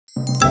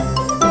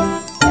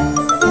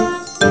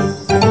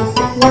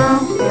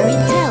Fairy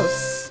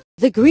tales.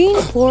 The Green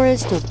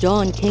Forest of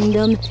Dawn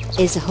Kingdom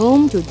is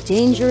home to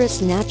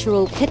dangerous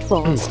natural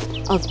pitfalls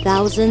of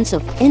thousands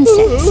of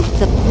insects.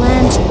 The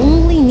plants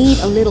only need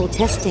a little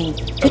testing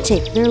to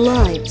take their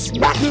lives.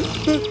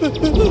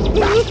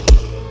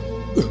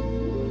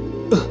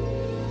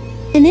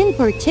 And in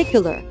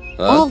particular,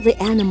 all the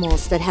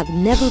animals that have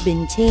never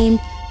been tamed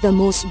the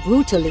most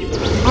brutally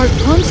are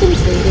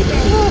concentrated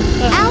here.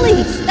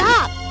 Allie,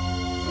 stop!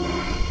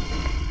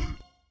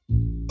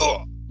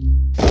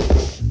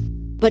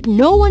 But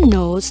no one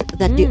knows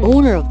that the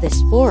owner of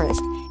this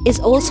forest is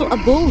also a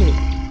bully,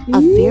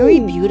 a very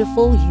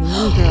beautiful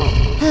human girl.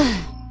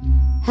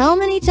 How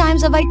many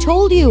times have I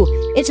told you?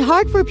 It's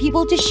hard for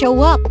people to show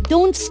up.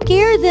 Don't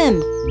scare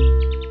them.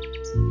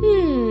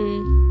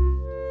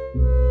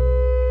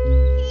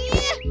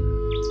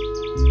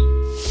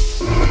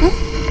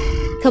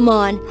 Come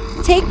on,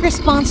 take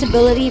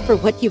responsibility for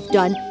what you've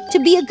done to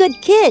be a good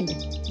kid.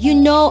 You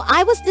know,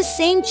 I was the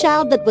same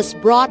child that was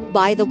brought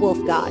by the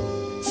wolf god.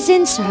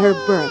 Since her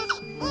birth,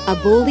 a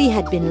bully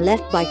had been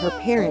left by her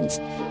parents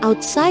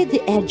outside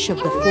the edge of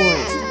the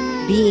forest,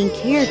 being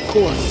cared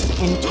for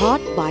and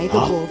taught by the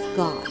wolf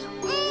god.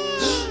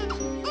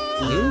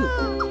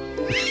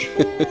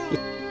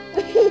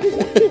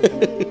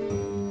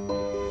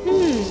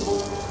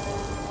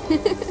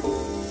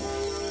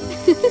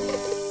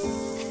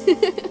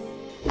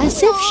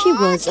 As if she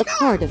was a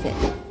part of it.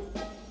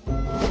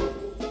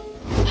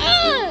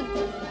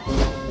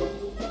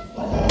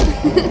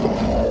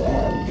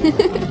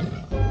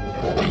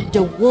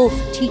 The wolf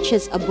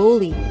teaches a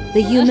bully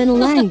the human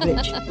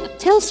language,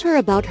 tells her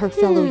about her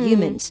fellow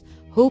humans,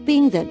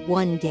 hoping that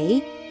one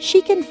day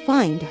she can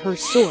find her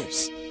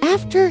source.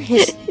 After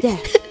his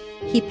death,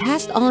 he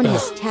passed on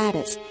his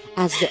status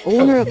as the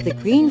owner of the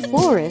Green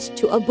Forest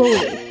to a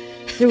bully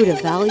through the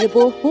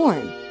valuable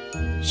horn.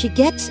 She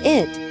gets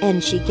it,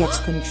 and she gets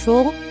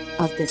control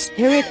of the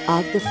spirit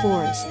of the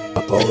forest.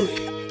 A bully.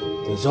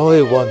 There's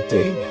only one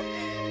thing.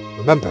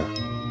 Remember,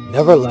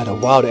 never let a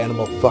wild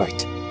animal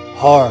fight,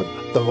 harm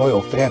the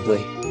royal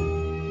family.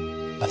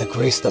 By the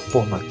grace of the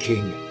former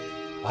king,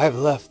 I have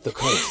left the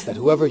curse that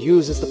whoever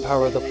uses the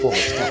power of the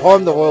forest to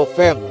harm the royal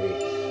family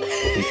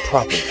will be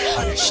properly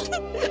punished.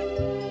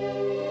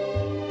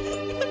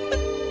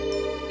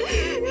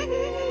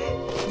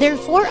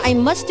 Therefore, I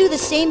must do the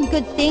same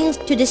good things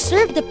to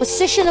deserve the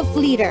position of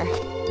leader.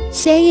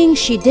 Saying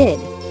she did,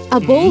 a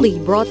bully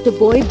brought the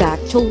boy back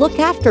to look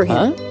after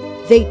him.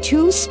 They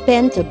two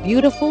spent a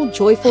beautiful,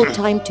 joyful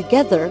time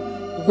together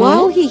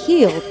while he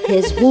healed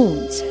his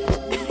wounds.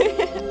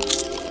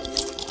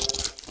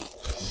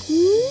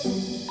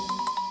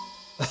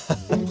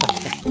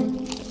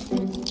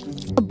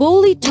 A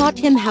bully taught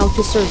him how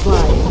to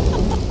survive,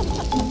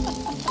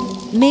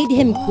 made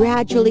him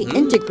gradually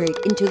integrate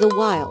into the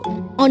wild.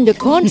 On the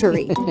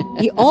contrary,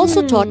 he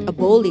also taught a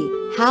bully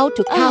how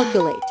to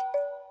calculate,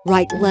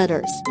 write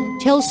letters,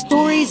 tell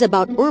stories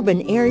about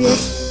urban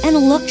areas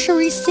and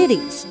luxury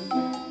cities.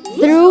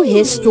 Through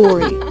his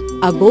story,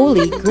 a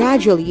bully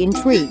gradually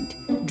intrigued,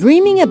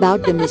 dreaming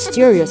about the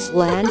mysterious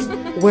land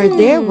where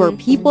there were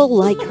people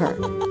like her.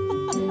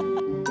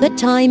 The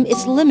time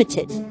is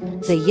limited.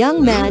 The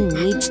young man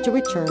needs to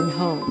return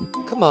home.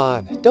 Come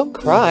on, don't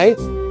cry.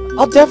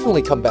 I'll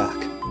definitely come back.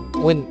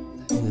 When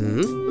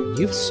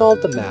you've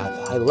solved the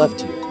math I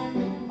left you,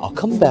 I'll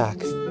come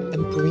back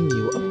and bring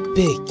you a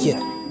big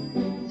gift.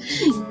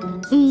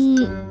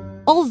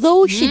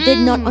 Although she did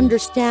not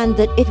understand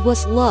that it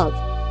was love,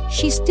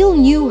 she still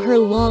knew her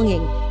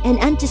longing and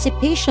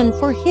anticipation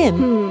for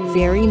him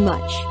very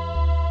much.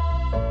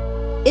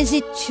 Is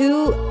it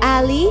true,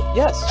 Ali?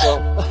 Yes,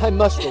 well, I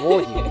must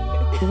reward you.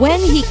 When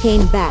he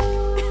came back,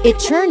 it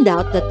turned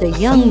out that the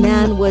young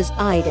man was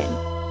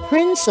Aiden,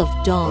 Prince of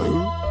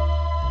Dawn.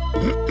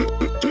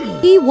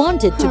 He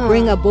wanted to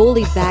bring a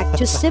bully back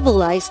to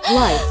civilized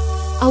life,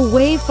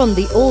 away from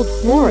the old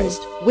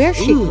forest where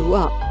she grew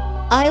up.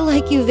 I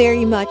like you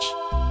very much,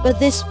 but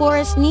this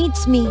forest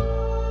needs me.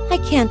 I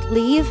can't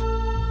leave.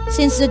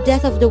 Since the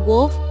death of the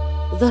wolf,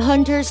 the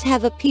hunters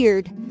have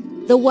appeared.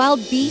 The wild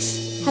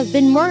beasts have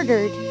been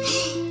murdered.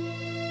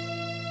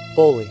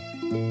 Bully,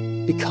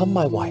 become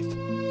my wife.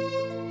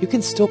 You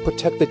can still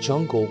protect the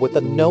jungle with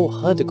a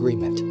no-hunt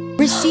agreement.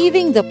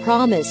 Receiving the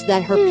promise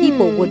that her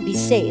people would be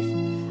safe,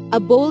 a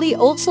bully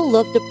also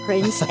loved the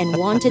prince and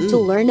wanted to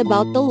learn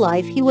about the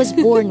life he was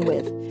born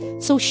with,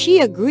 so she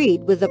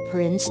agreed with the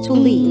prince to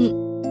leave.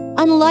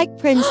 Unlike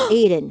Prince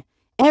Aiden,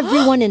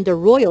 everyone in the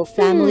royal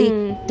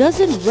family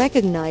doesn't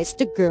recognize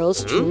the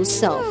girl's true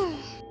self.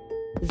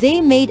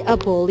 They made a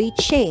bully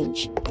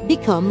change,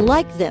 become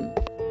like them,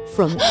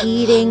 from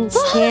eating,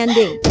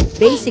 standing,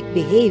 basic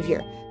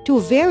behavior, to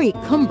very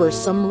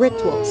cumbersome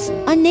rituals.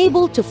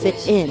 Unable to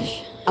fit in,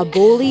 a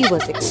bully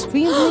was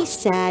extremely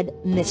sad,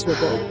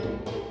 miserable.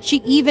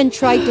 She even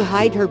tried to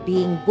hide her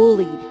being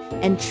bullied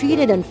and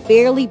treated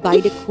unfairly by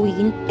the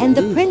queen and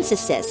the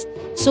princesses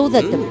so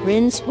that the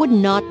prince would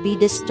not be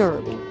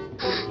disturbed.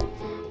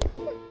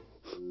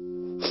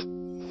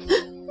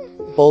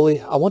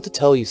 Bully, I want to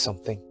tell you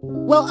something.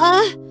 Well,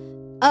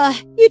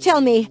 You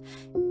tell me.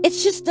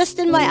 It's just dust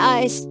in my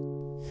eyes.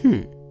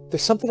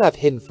 There's something I've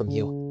hidden from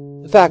you.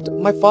 In fact,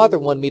 my father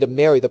wanted me to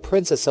marry the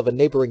princess of a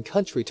neighboring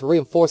country to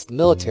reinforce the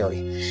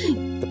military.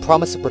 The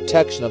promise of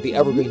protection of the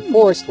evergreen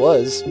forest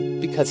was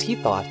because he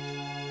thought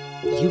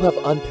you have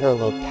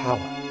unparalleled power.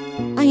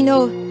 I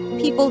know,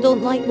 people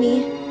don't like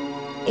me.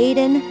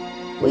 Aiden,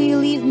 will you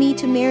leave me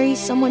to marry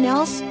someone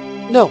else?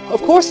 No,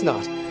 of course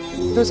not.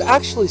 There's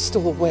actually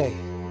still a way.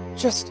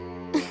 Just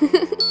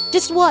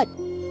what?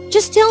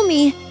 Just tell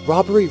me.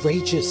 Robbery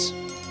rages.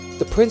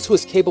 The prince who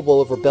is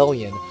capable of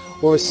rebellion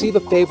will receive a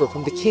favor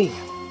from the king.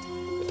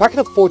 If I can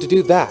afford to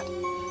do that,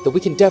 then we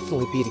can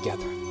definitely be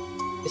together.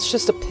 It's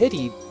just a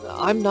pity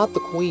I'm not the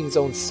queen's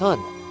own son.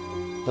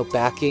 No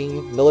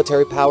backing,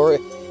 military power,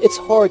 it's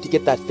hard to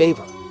get that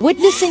favor.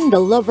 Witnessing the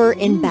lover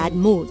in bad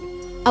mood,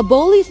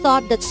 Aboli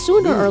thought that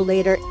sooner or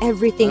later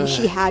everything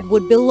she had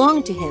would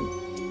belong to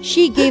him.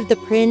 She gave the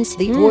prince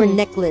the horn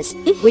necklace,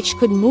 which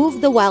could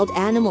move the wild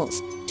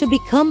animals to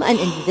become an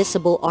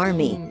invisible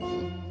army.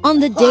 On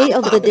the day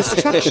of the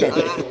destruction,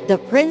 the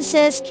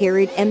princess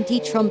carried empty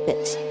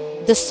trumpets.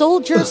 The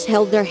soldiers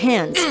held their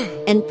hands,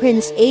 and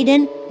Prince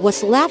Aiden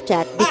was laughed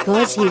at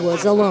because he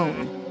was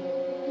alone.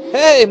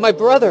 Hey, my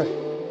brother!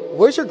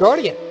 Where's your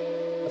guardian?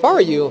 If I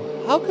were you,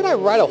 how could I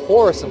ride a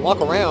horse and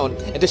walk around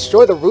and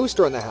destroy the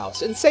rooster in the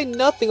house and say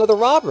nothing of the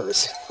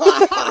robbers?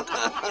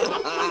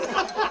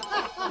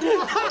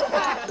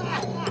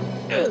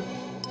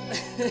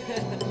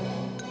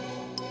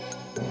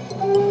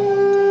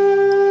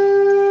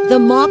 The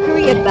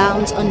mockery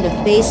abounds on the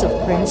face of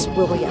Prince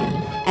William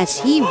as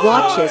he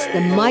watches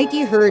the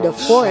mighty herd of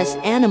forest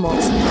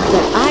animals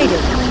that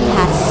Aiden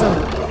has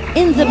summoned.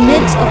 In the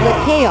midst of the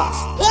chaos,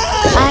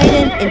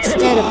 Aiden,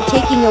 instead of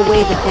taking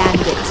away the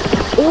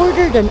bandits,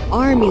 ordered an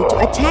army to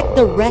attack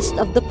the rest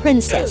of the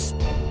princess.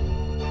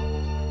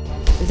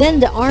 Then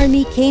the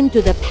army came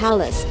to the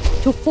palace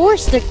to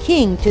force the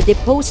king to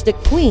depose the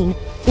queen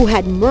who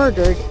had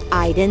murdered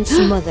Aiden's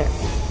mother.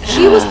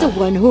 She was the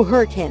one who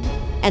hurt him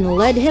and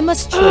led him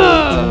astray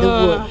in the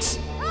woods.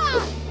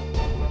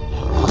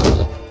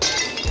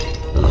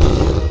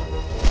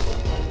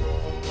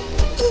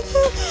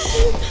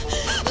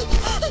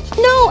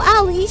 No,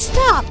 Ali,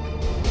 stop!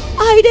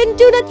 Aiden,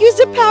 do not use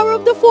the power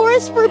of the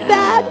forest for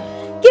bad.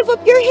 Give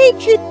up your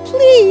hatred,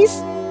 please.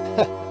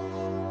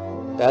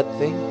 Bad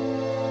thing?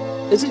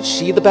 Isn't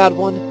she the bad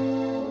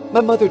one?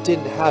 My mother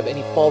didn't have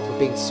any fault for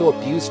being so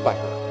abused by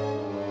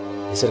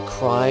her. Is it a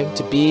crime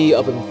to be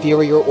of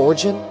inferior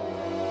origin?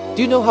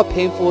 Do you know how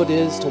painful it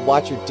is to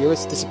watch your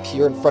dearest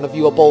disappear in front of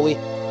you, Aboli?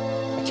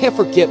 I can't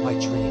forget my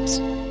dreams.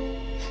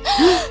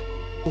 A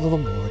little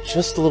more,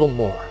 just a little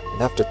more,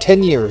 and after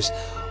 10 years,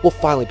 we'll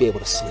finally be able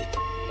to sleep.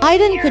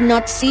 Aiden could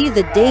not see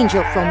the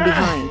danger from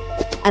behind,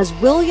 as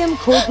William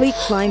coldly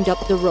climbed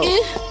up the rope,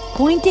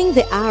 pointing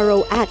the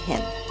arrow at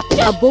him.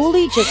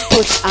 Aboli just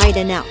pushed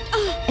Aiden out,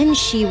 and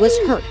she was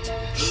hurt.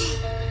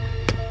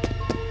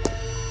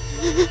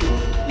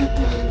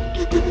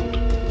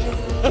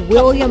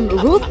 William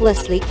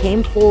ruthlessly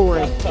came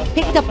forward,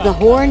 picked up the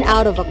horn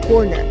out of a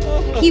corner.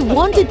 He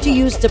wanted to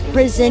use the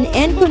prison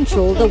and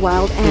control the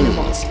wild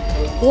animals,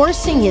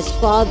 forcing his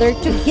father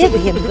to give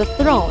him the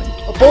throne.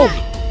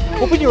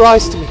 Aboli, open your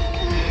eyes to me.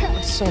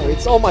 I'm sorry,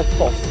 it's all my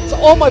fault. It's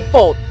all my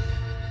fault.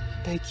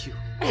 Beg you,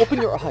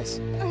 open your eyes.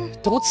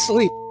 Don't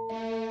sleep.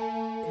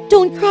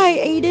 Don't cry,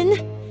 Aiden.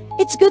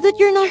 It's good that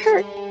you're not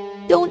hurt.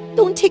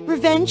 Don't take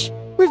revenge.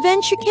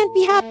 Revenge, you can't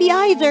be happy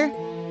either.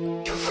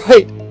 You're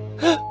right.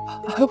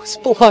 I was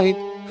blind.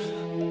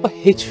 My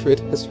hatred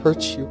has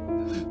hurt you.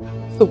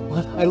 The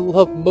one I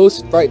love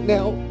most right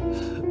now.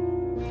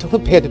 Don't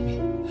abandon me.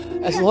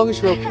 As long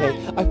as you're okay,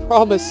 I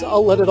promise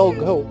I'll let it all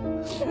go.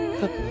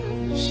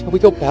 Shall we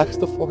go back to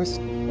the forest?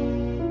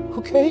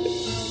 Okay?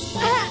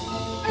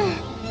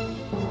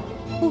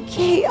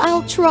 Okay,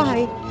 I'll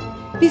try.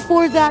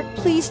 Before that,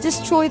 please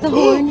destroy the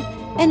horn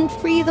and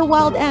free the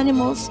wild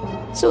animals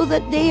so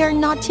that they are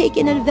not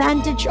taken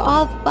advantage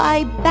of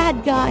by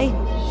bad guy.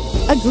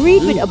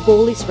 Agreed with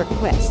Aboli's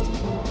request,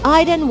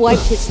 Aiden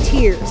wiped his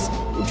tears,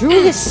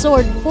 drew his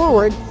sword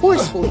forward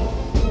forcefully.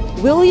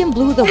 William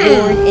blew the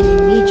horn and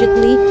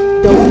immediately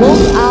the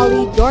wolf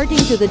Ali, darting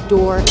to the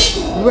door,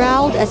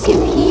 growled as if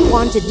he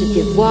wanted to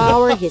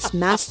devour his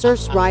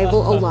master's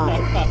rival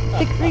alive.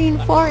 The green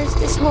forest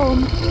is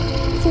home.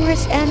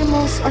 Forest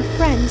animals are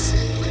friends.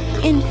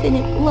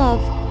 Infinite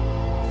love.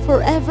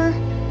 Forever,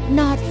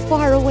 not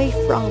far away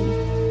from.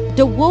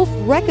 The wolf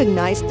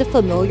recognized the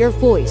familiar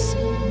voice.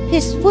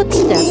 His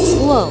footsteps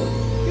slowed.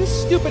 You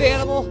stupid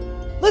animal!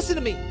 Listen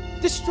to me!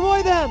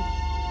 Destroy them!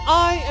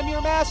 I am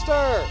your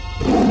master!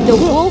 The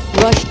wolf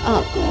rushed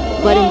up,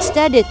 but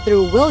instead it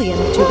threw William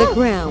to the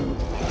ground.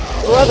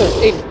 Brother,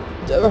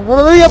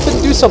 hurry up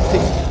and do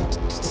something!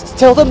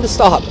 Tell them to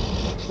stop!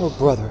 Oh,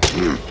 brother,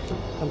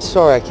 I'm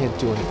sorry I can't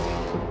do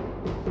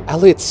anything.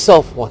 Ali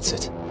itself wants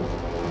it.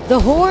 The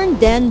horn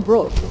then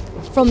broke.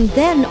 From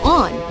then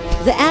on,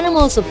 the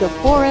animals of the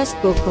forest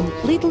will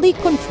completely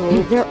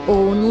control their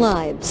own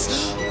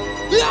lives.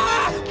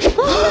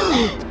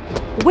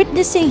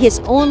 Witnessing his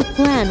own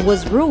plan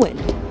was ruined,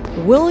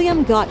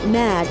 William got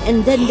mad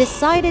and then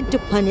decided to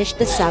punish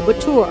the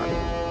saboteur.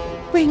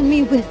 Bring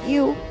me with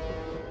you.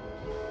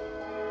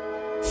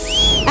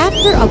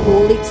 After a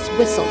bully's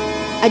whistle,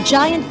 a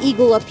giant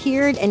eagle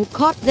appeared and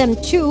caught them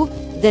too,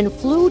 then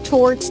flew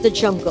towards the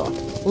jungle,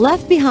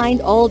 left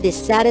behind all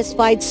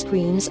dissatisfied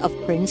screams of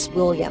Prince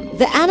William.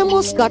 The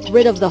animals got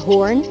rid of the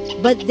horn,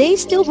 but they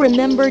still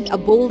remembered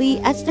Aboli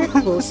as their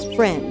close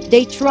friend.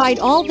 They tried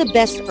all the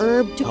best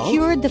herb to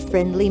cure the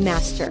friendly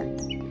master.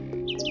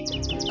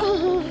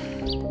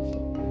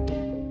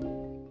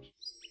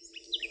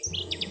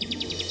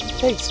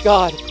 Thanks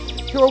God,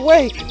 you're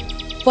awake.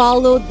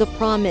 Followed the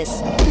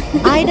promise.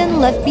 Aiden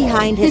left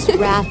behind his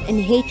wrath and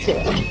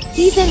hatred.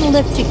 He then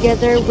lived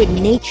together with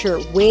nature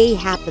way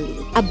happily.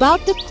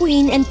 About the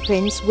Queen and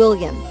Prince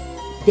William,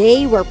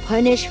 they were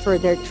punished for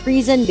their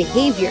treason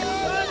behavior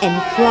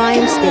and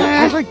crimes they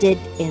ever did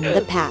in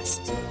the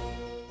past.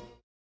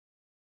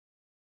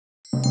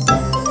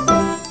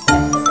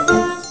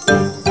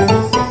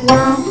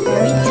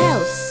 Fairy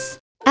tales.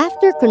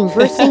 After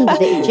conversing with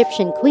the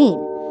Egyptian queen,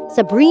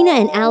 Sabrina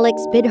and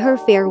Alex bid her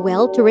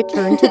farewell to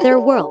return to their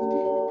world.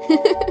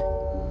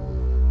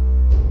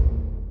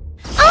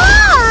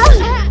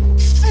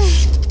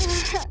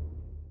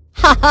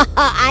 Ha ha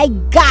ha, I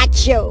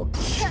got you!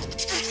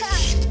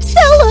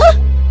 Stella!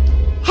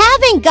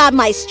 Haven't got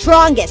my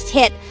strongest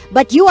hit,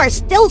 but you are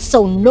still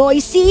so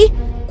noisy.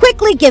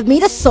 Quickly give me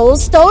the soul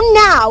stone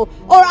now,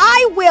 or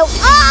I will—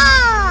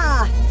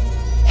 Ah!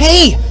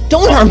 Hey!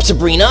 Don't harm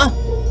Sabrina!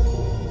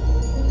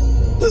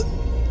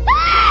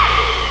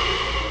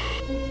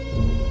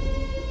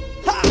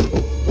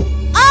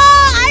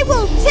 I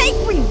will take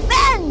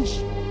revenge!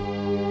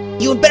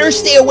 You had better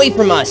stay away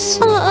from us!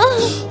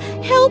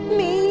 Help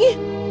me!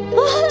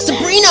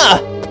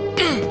 Sabrina!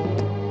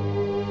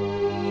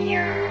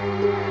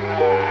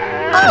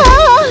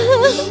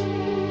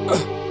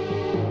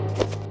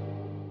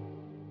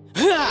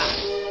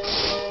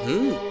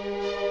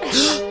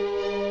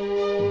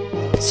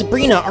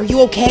 Sabrina, are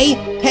you okay?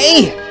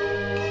 Hey!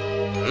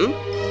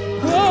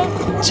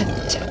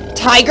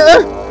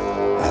 Tiger?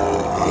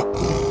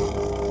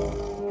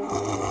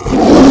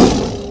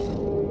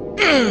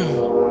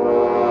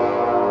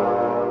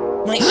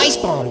 My ice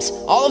bombs!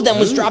 All of them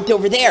was dropped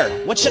over there.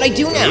 What should I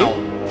do now?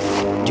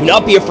 Do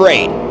not be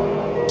afraid.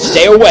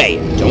 Stay away.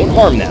 Don't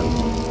harm them.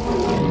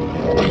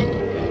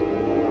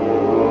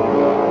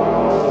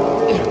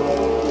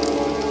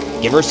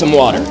 Give her some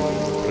water.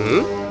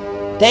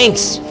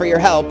 Thanks for your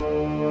help.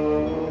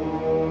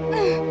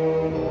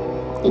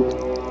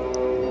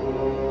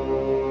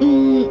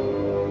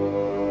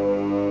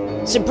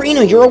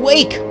 Sabrina, you're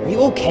awake. Are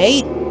you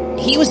okay?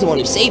 He was the one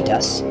who saved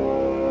us.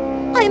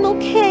 I'm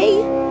okay,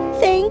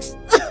 thanks.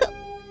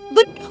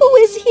 But who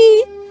is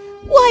he?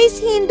 Why is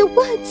he in the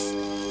woods?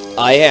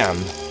 I am.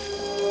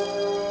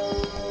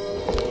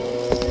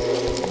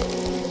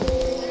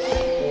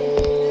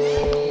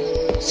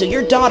 So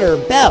your daughter,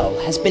 Belle,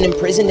 has been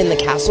imprisoned in the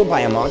castle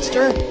by a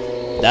monster?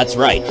 That's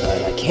right,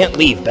 but I can't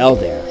leave Belle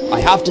there.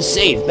 I have to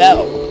save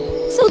Belle.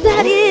 So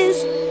that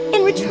is,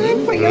 in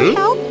return for your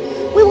help,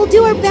 we will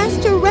do our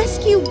best to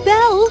rescue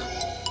Belle.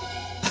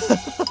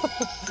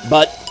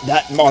 But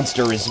that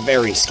monster is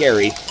very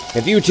scary.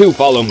 If you two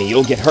follow me,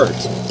 you'll get hurt.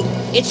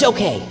 It's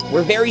okay.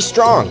 We're very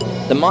strong.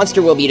 The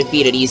monster will be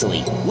defeated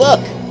easily. Look!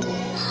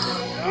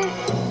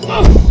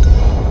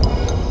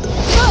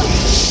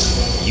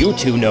 You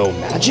two know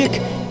magic?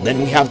 Then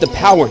we have the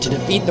power to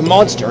defeat the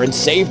monster and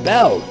save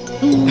Belle.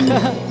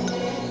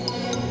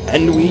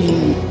 And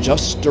we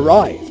just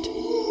arrived.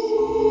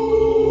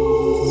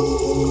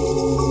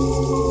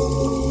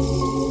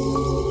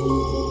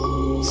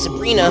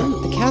 Sabrina,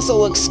 the castle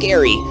looks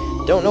scary.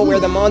 Don't know where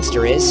the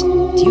monster is.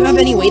 Do you have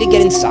any way to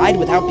get inside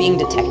without being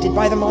detected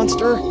by the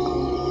monster?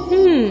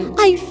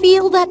 I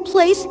feel that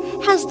place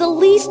has the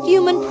least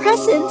human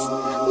presence.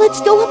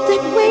 Let's go up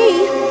that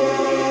way.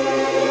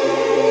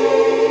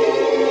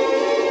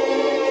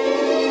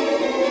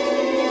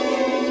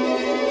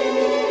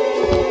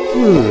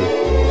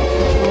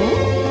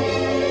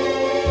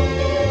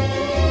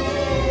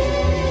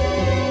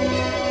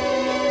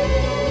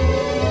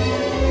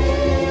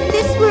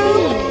 This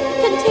room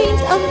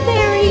contains a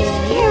very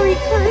scary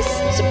curse.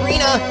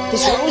 Sabrina,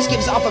 this rose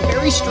gives off a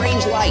very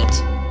strange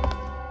light.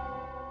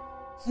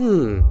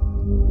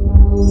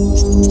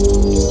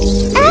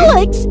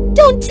 Alex,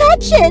 don't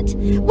touch it!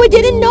 We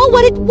didn't know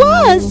what it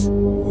was!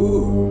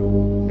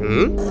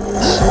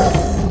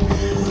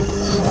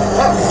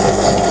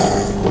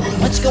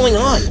 What's going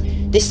on?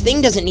 This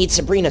thing doesn't need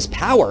Sabrina's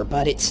power,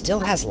 but it still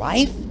has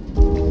life?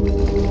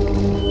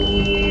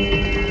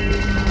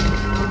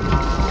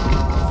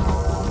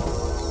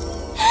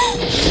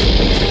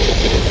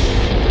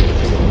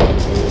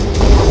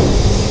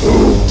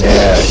 Who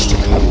dares to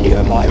come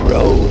near my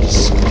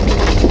rose?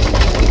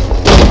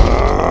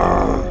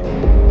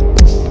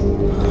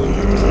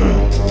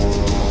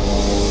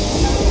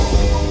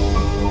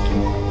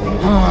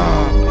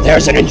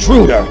 There's an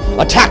intruder!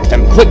 Attack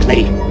them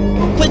quickly!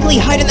 Quickly,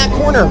 hide in that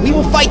corner! We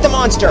will fight the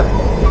monster!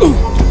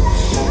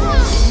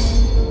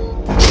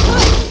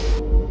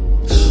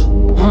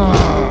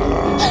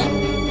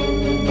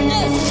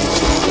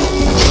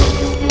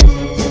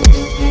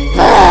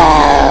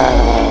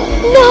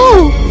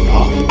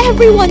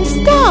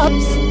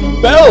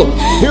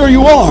 Here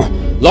you are!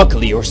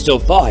 Luckily, you're still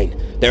fine.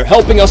 They're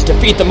helping us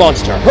defeat the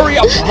monster. Hurry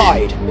up to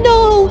hide!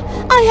 No!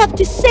 I have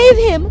to save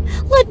him!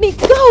 Let me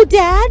go,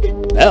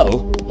 Dad!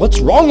 Belle, what's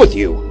wrong with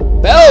you?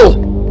 Belle!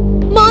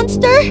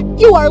 Monster,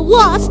 you are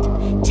lost!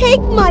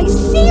 Take my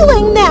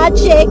sealing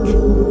magic!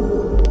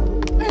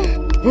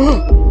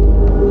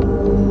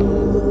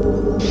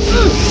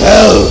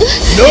 Belle,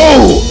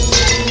 no!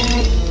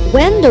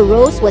 When the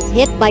rose was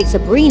hit by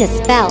Sabrina's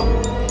spell,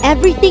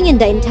 everything in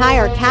the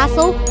entire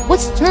castle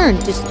was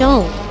turned to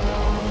stone.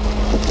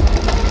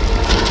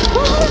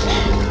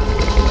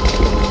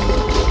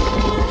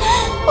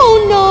 Oh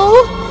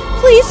no!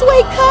 Please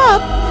wake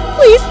up!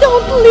 Please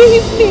don't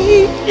leave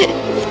me!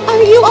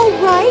 Are you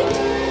alright?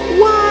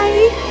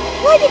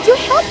 Why did you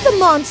help the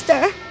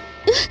monster?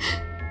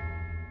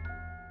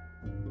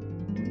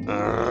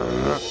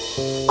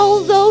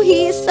 Although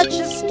he is such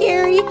a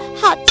scary,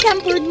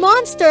 hot-tempered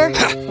monster,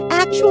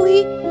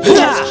 actually, he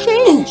has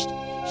changed.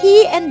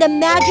 He and the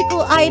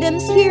magical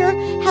items here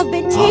have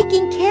been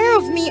taking care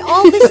of me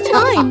all this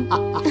time.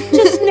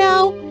 Just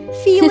now,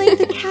 feeling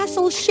the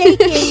castle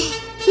shaking,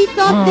 he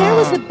thought there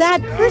was a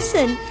bad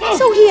person,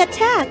 so he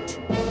attacked.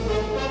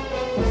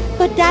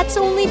 But that's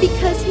only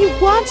because he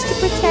wants to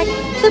protect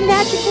the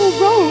magical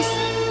rose,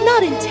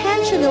 not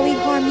intentionally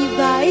harm you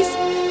guys.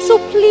 So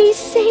please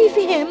save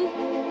him.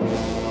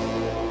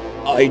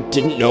 I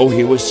didn't know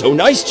he was so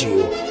nice to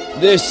you.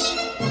 This...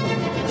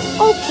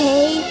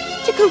 Okay,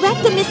 to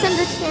correct the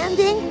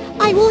misunderstanding,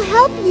 I will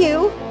help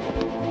you.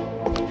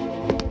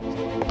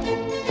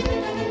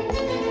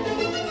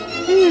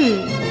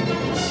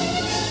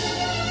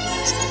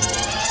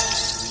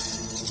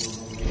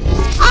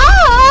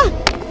 Ah!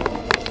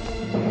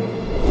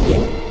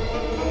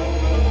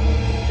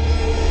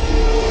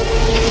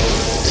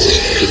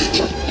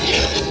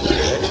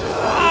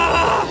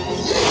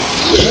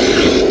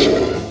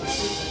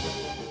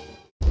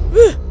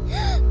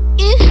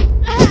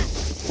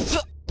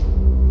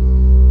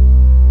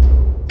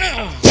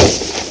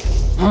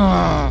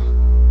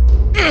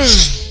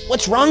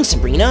 What's wrong,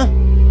 Sabrina?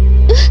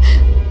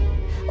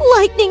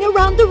 Lightning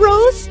around the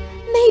rose?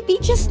 Maybe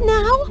just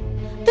now?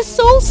 The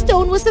soul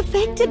stone was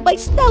affected by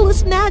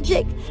Stella's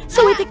magic,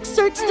 so it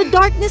exerts the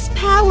darkness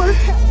power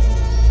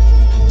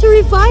to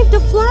revive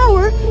the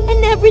flower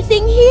and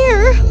everything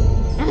here.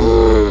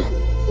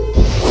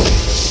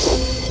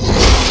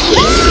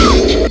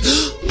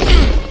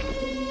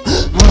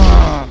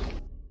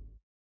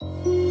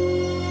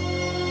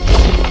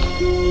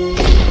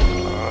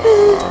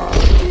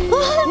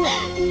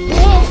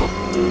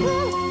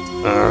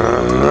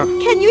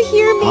 Can you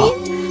hear me?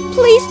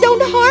 Please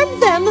don't harm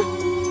them.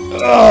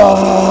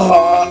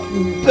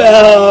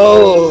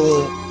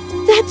 Belle!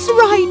 That's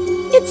right.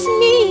 It's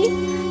me.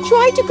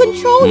 Try to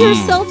control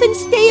yourself and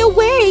stay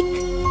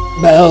awake.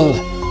 Belle,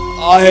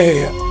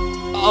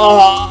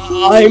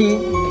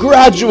 I'm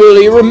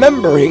gradually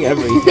remembering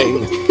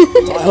everything.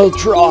 I'll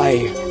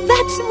try.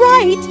 That's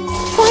right.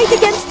 Fight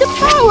against the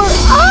power.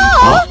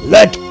 Ah!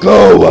 Let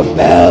go of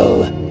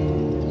Belle.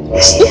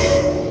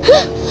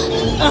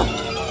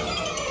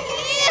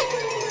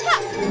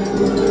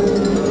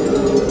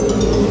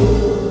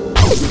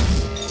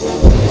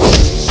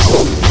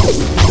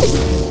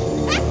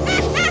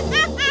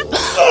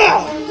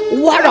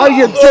 What are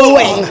you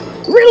doing?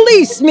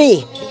 Release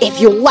me! If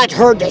you let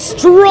her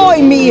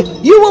destroy me,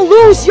 you will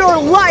lose your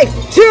life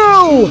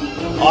too!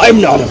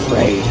 I'm not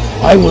afraid.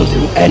 I will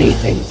do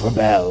anything for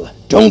Belle.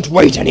 Don't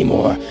wait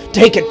anymore.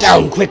 Take it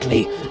down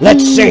quickly.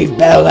 Let's save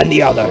Belle and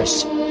the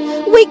others.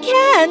 We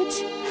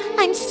can't.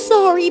 I'm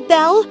sorry,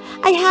 Belle.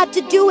 I had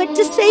to do it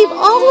to save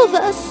all of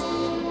us.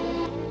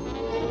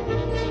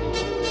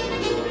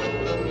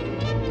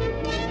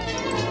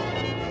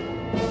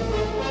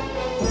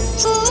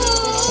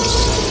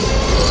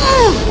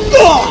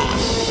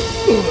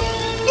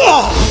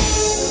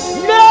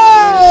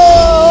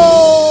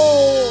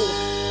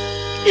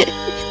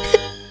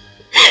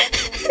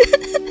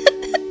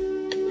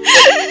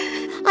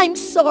 I'm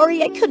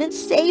sorry I couldn't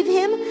save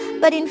him,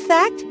 but in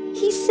fact,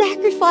 he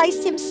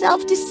sacrificed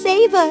himself to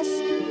save us.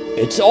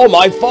 It's all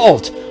my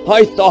fault.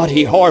 I thought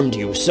he harmed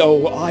you,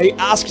 so I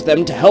asked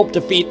them to help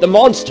defeat the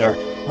monster.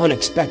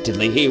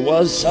 Unexpectedly, he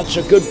was such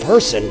a good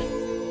person.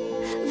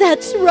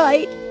 That's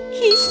right.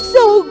 He's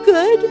so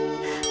good.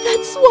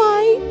 That's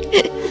why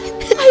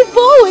I've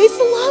always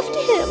loved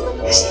him.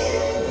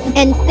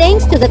 And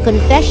thanks to the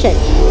confession,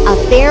 a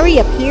fairy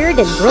appeared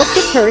and broke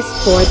the curse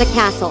for the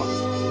castle.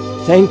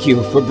 Thank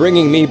you for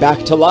bringing me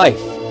back to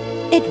life.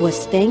 It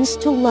was thanks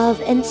to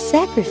love and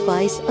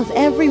sacrifice of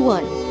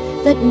everyone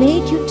that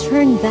made you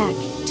turn back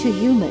to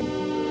human.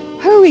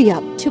 Hurry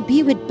up to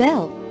be with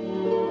Belle.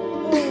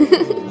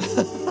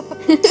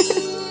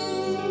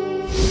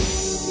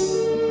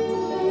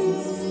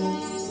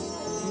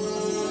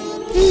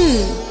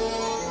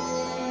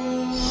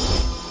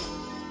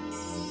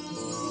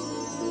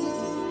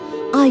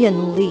 I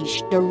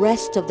unleashed the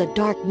rest of the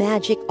dark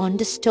magic on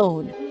the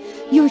stone.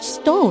 Your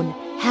stone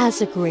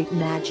has a great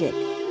magic.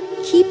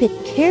 Keep it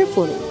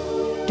carefully.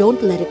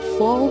 Don't let it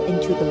fall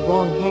into the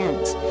wrong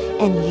hands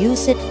and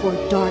use it for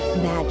dark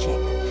magic.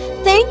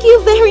 Thank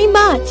you very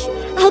much.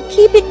 I'll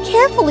keep it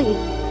carefully.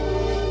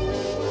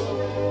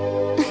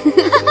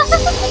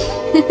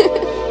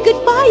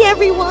 Goodbye,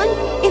 everyone.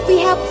 If we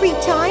have free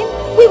time,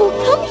 we will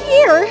come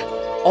here.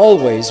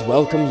 Always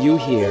welcome you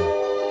here.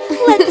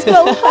 Let's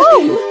go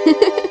home.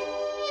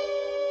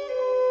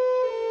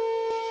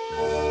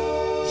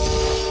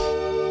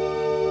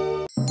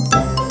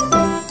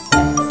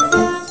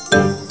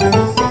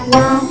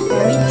 Now,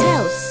 fairy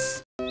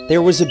tales.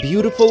 There was a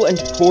beautiful and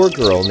poor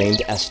girl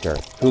named Esther,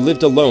 who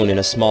lived alone in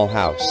a small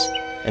house.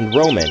 And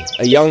Roman,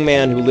 a young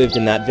man who lived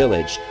in that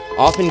village,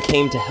 often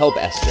came to help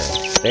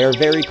Esther. They are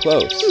very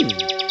close.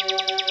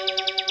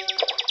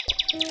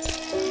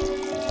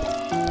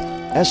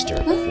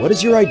 Esther, what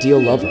is your ideal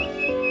lover?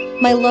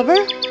 My lover?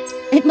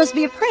 It must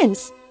be a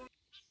prince.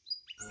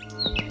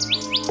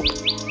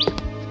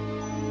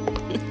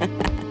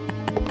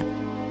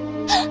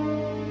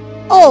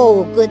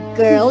 Oh, good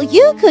girl,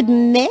 you could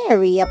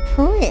marry a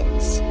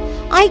prince.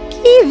 I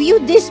give you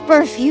this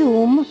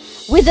perfume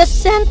with a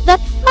scent that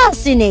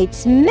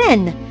fascinates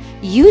men.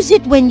 Use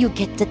it when you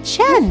get the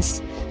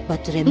chance.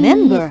 But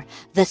remember,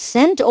 the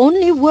scent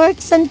only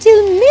works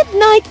until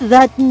midnight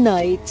that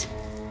night.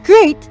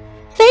 Great!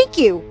 Thank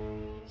you!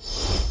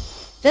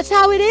 That's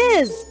how it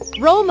is!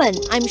 Roman,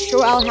 I'm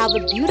sure I'll have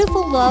a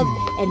beautiful love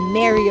and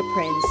marry a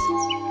prince.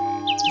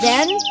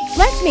 Then,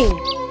 bless me!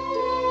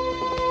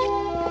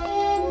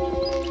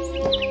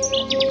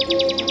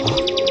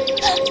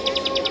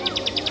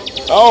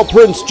 Our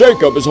Prince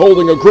Jacob is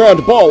holding a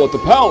grand ball at the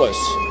palace.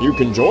 You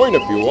can join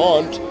if you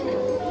want.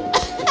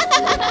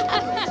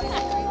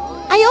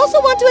 I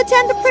also want to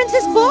attend the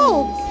prince's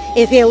ball.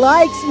 If he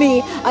likes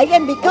me, I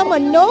can become a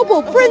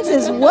noble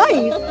prince's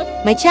wife.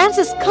 My chance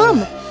has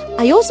come.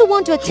 I also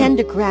want to attend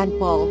the grand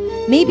ball.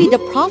 Maybe the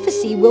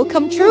prophecy will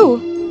come true.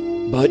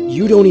 But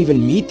you don't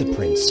even meet the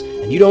prince,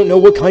 and you don't know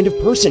what kind of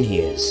person he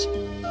is.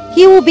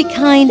 He will be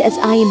kind as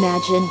I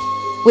imagined.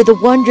 With the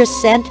wondrous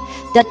scent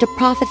that the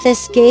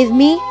prophetess gave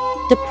me,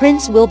 the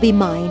prince will be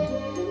mine.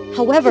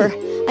 However,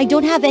 I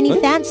don't have any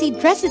fancy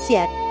dresses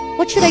yet.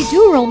 What should I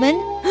do, Roman?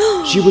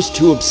 She was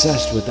too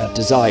obsessed with that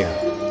desire.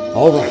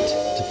 All right,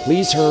 to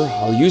please her,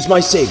 I'll use my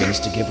savings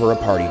to give her a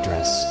party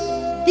dress.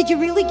 Did you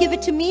really give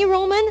it to me,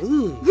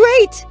 Roman?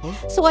 Great!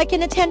 So I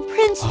can attend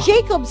Prince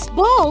Jacob's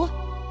ball.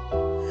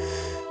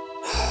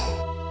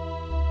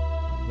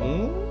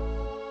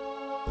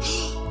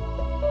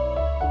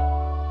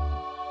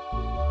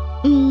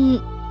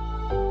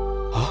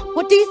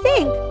 What do you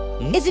think?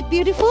 Is it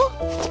beautiful?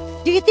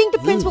 Do you think the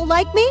prince will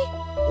like me?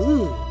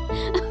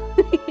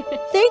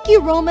 Thank you,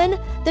 Roman.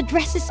 The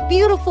dress is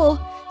beautiful.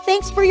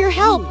 Thanks for your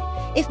help.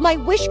 If my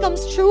wish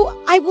comes true,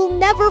 I will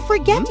never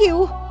forget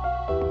you.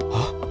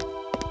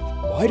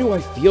 Why do I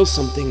feel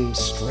something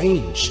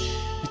strange?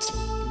 It's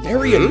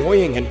very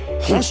annoying and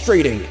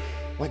frustrating,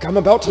 like I'm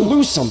about to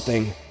lose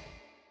something.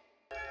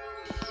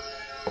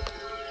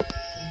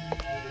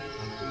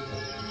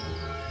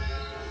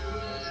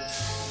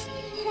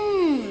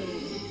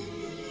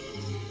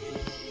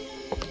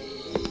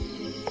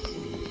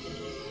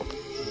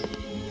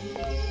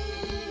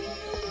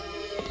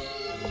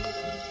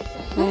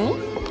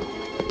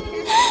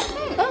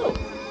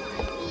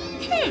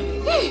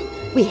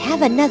 We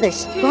have another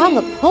strong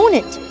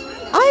opponent.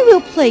 I will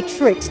play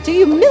tricks to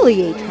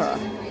humiliate her.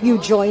 You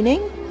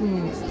joining?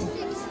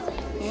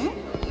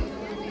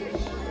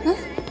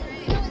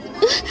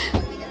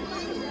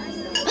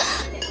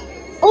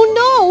 Oh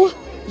no!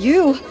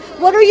 You!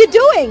 What are you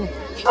doing?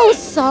 Oh,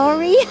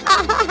 sorry.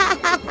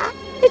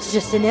 It's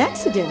just an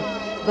accident.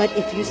 But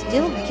if you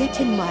still get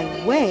in my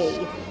way,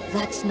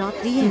 that's not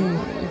the end.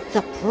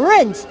 The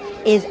prince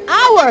is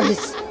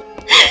ours!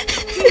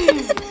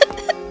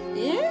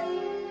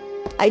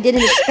 I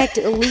didn't expect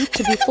a league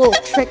to be full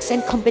of tricks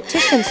and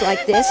competitions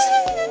like this.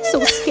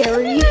 So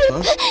scary.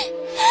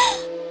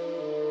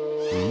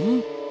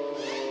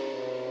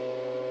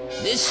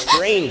 This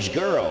strange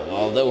girl,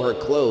 although her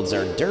clothes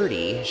are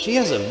dirty, she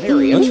has a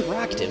very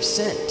attractive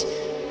scent.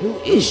 Who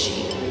is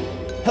she?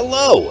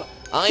 Hello!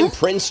 I'm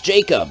Prince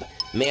Jacob.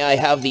 May I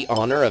have the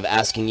honor of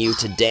asking you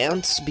to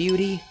dance,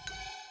 beauty?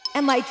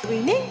 Am I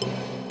dreaming?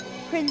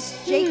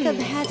 Prince Jacob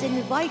has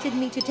invited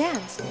me to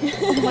dance.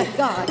 Oh my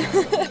god.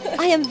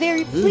 I am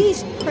very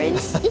pleased,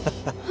 Prince.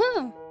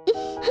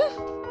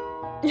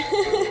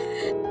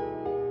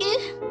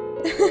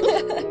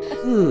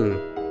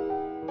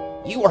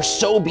 You are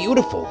so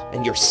beautiful,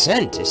 and your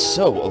scent is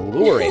so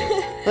alluring.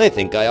 I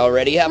think I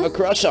already have a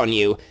crush on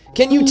you.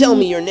 Can you tell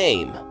me your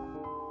name?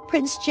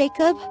 Prince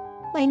Jacob,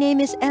 my name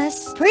is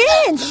S.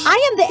 Prince, I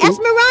am the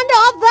Esmeralda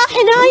of the...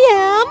 And I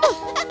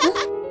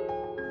am...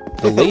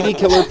 The lady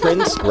killer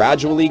prince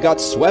gradually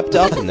got swept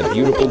up in the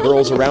beautiful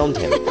girls around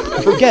him,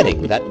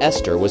 forgetting that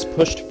Esther was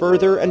pushed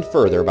further and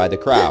further by the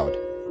crowd.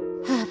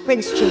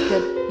 Prince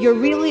Jacob, you're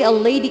really a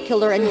lady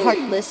killer and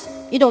heartless.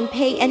 You don't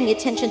pay any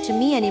attention to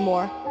me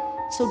anymore.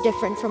 So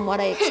different from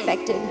what I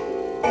expected.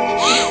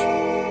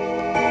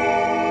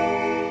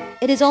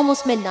 It is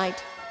almost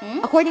midnight.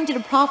 According to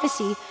the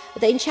prophecy,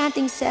 the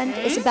enchanting scent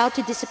is about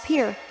to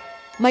disappear.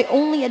 My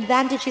only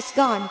advantage is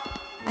gone.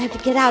 I have to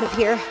get out of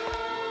here.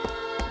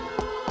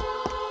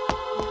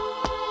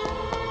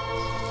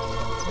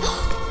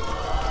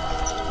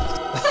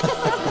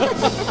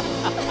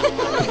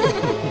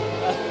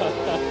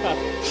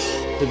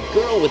 The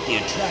girl with the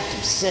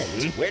attractive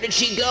scent, where did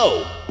she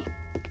go?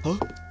 Huh?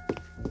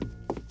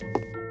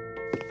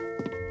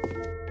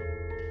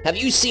 Have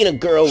you seen a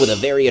girl with a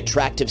very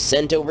attractive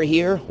scent over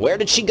here? Where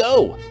did she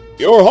go?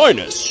 Your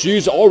Highness,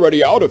 she's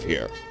already out of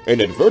here.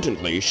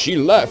 Inadvertently, she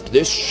left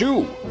this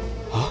shoe.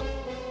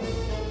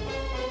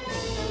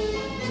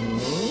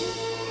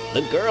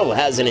 The girl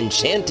has an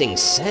enchanting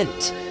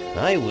scent.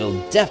 I will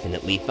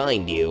definitely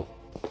find you.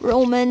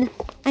 Roman,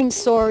 I'm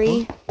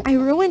sorry. I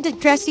ruined the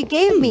dress you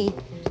gave me.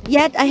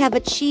 Yet I have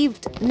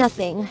achieved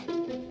nothing.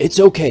 It's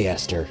okay,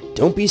 Esther.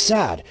 Don't be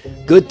sad.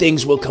 Good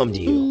things will come to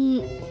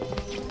you.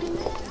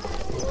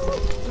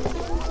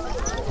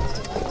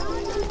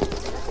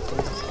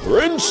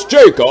 Prince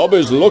Jacob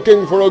is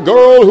looking for a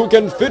girl who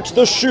can fit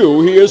the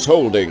shoe he is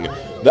holding.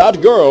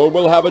 That girl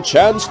will have a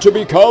chance to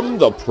become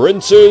the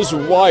prince's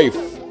wife.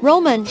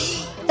 Roman,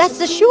 that's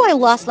the shoe I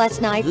lost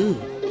last night.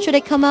 Should I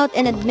come out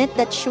and admit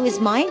that shoe is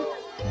mine?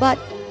 But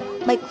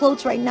my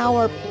clothes right now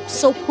are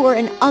so poor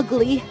and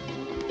ugly.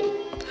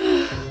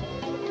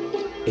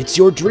 It's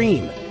your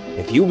dream.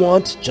 If you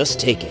want, just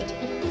take it.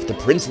 If the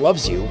prince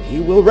loves you, he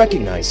will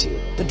recognize you.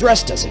 The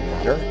dress doesn't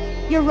matter.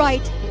 You're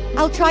right.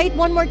 I'll try it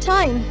one more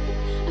time.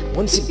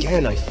 Once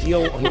again, I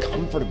feel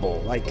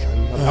uncomfortable, like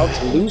I'm about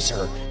to lose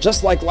her,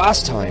 just like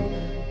last time.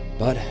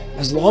 But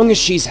as long as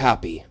she's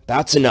happy,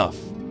 that's enough.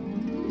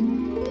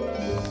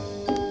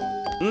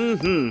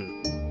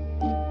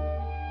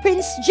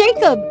 Prince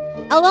Jacob,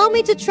 allow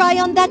me to try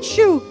on that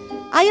shoe.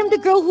 I am the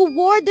girl who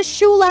wore the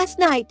shoe last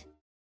night.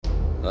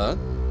 Huh?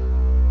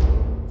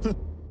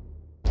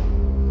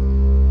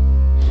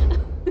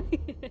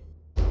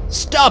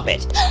 Stop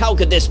it! How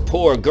could this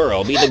poor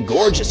girl be the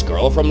gorgeous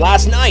girl from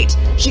last night?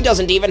 She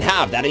doesn't even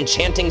have that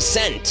enchanting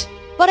scent.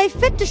 But I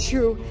fit the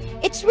shoe.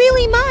 It's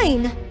really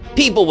mine.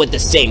 People with the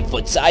same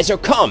foot size are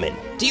common.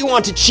 Do you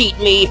want to cheat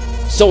me?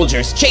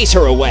 Soldiers, chase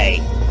her away!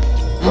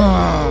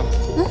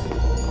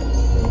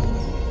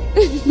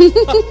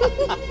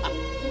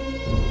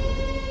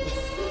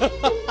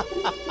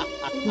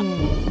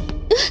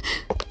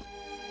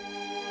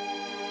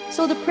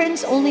 So the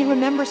prince only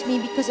remembers me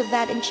because of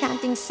that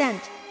enchanting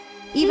scent.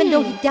 Even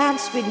though he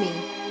danced with me,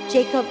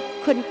 Jacob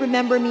couldn't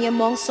remember me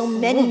among so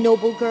many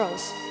noble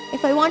girls.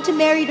 If I want to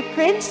marry the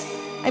prince,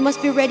 I must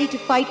be ready to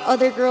fight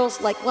other girls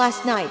like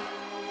last night.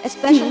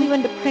 Especially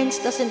when the prince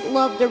doesn't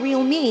love the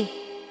real me.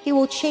 He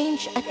will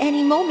change at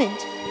any moment.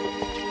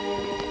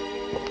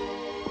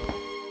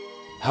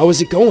 How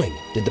is it going?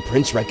 Did the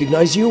prince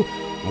recognize you?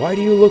 Why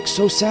do you look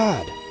so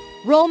sad?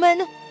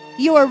 Roman,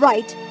 you are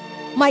right.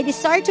 My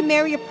desire to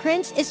marry a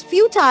prince is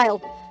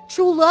futile.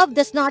 True love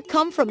does not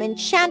come from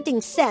enchanting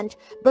scent,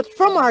 but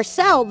from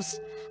ourselves.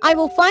 I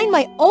will find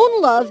my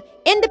own love,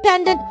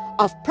 independent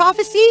of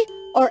prophecy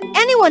or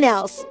anyone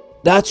else.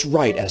 That's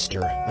right,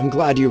 Esther. I'm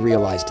glad you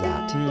realized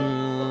that.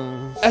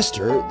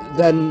 Esther,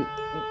 then,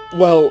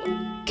 well,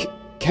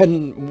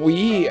 can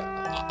we,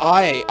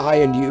 I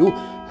and you,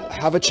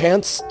 have a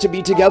chance to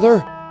be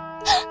together?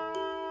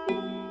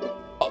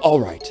 All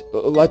right,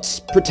 let's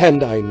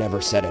pretend I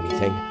never said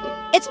anything.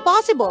 It's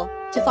possible.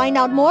 To find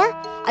out more,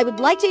 I would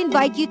like to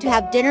invite you to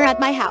have dinner at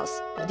my house.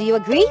 Do you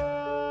agree?